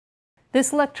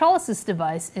This electrolysis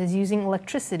device is using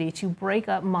electricity to break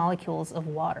up molecules of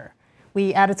water.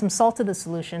 We added some salt to the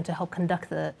solution to help conduct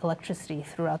the electricity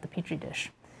throughout the Petri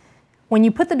dish. When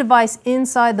you put the device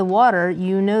inside the water,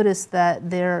 you notice that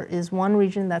there is one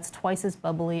region that's twice as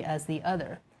bubbly as the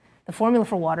other. The formula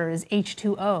for water is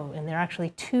H2O, and there are actually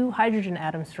 2 hydrogen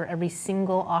atoms for every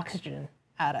single oxygen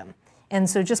atom. And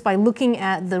so just by looking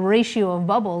at the ratio of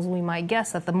bubbles, we might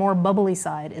guess that the more bubbly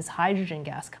side is hydrogen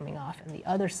gas coming off, and the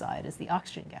other side is the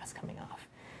oxygen gas coming off.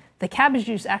 The cabbage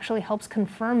juice actually helps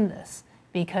confirm this,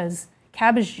 because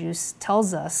cabbage juice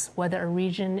tells us whether a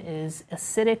region is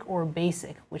acidic or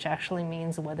basic, which actually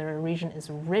means whether a region is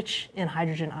rich in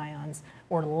hydrogen ions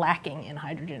or lacking in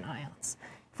hydrogen ions.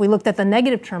 If we looked at the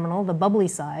negative terminal, the bubbly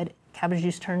side, cabbage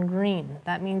juice turned green.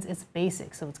 That means it's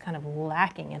basic, so it's kind of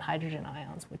lacking in hydrogen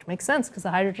ions, which makes sense because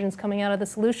the hydrogen is coming out of the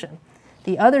solution.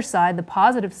 The other side, the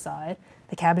positive side,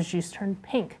 the cabbage juice turned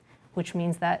pink, which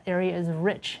means that area is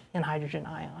rich in hydrogen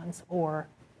ions or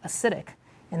acidic.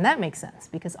 And that makes sense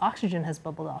because oxygen has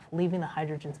bubbled off, leaving the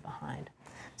hydrogens behind.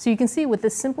 So you can see with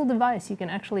this simple device, you can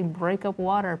actually break up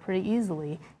water pretty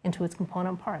easily into its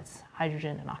component parts,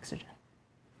 hydrogen and oxygen.